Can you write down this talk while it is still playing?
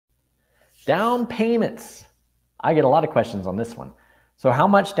Down payments. I get a lot of questions on this one. So how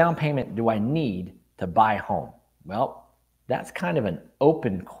much down payment do I need to buy a home? Well, that's kind of an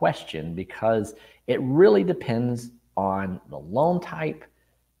open question because it really depends on the loan type,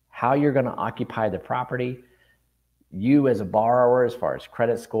 how you're going to occupy the property, you as a borrower as far as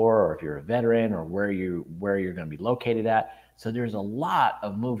credit score, or if you're a veteran, or where you're going to be located at. So there's a lot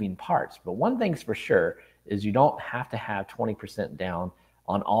of moving parts. But one thing's for sure is you don't have to have 20% down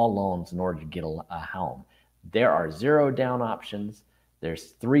on all loans in order to get a home. There are 0 down options.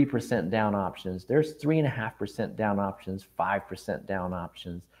 There's 3% down options. There's 3.5% down options, 5% down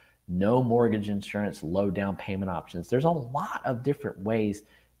options, no mortgage insurance, low down payment options. There's a lot of different ways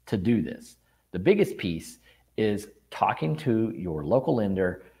to do this. The biggest piece is talking to your local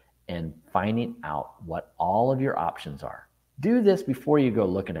lender and finding out what all of your options are. Do this before you go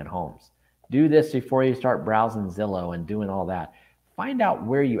looking at homes. Do this before you start browsing Zillow and doing all that. Find out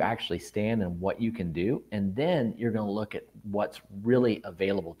where you actually stand and what you can do, and then you're going to look at what's really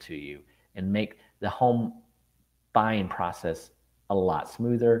available to you and make the home buying process a lot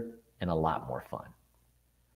smoother and a lot more fun.